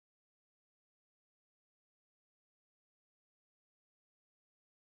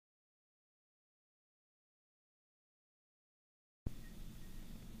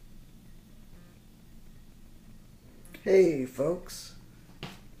Hey folks,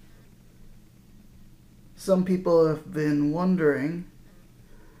 some people have been wondering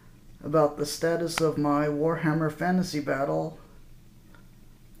about the status of my Warhammer Fantasy Battle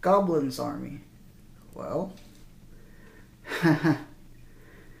Goblins army. Well,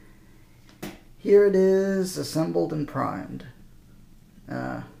 here it is, assembled and primed.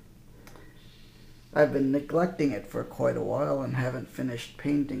 I've been neglecting it for quite a while and haven't finished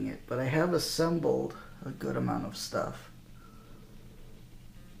painting it, but I have assembled a good amount of stuff.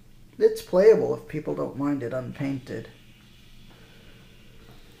 It's playable if people don't mind it unpainted.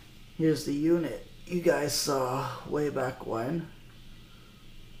 Here's the unit you guys saw way back when.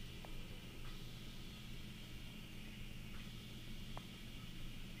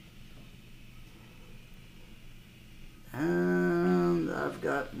 And I've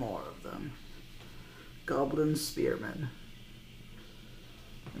got more of them. Goblin Spearmen.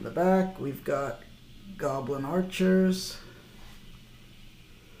 In the back, we've got Goblin Archers,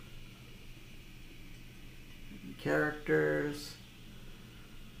 characters,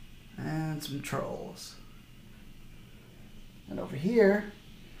 and some trolls. And over here,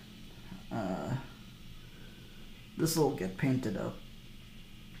 this will get painted up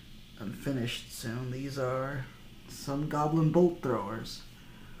and finished soon. These are some Goblin Bolt Throwers,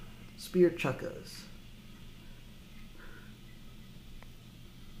 Spear Chuckas.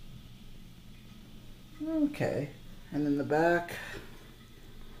 Okay, and in the back,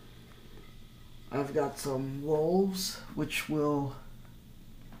 I've got some wolves, which will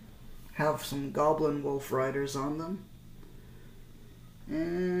have some Goblin Wolf Riders on them.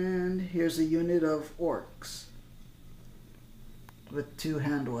 And here's a unit of orcs with 2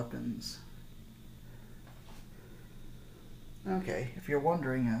 hand weapons. Okay, if you're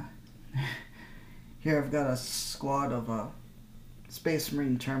wondering, here I've got a squad of Space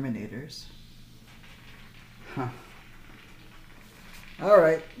Marine Terminators. Huh.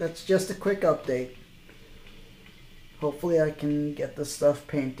 Alright, that's just a quick update. Hopefully I can get this stuff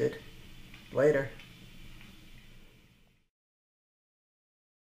painted. Later.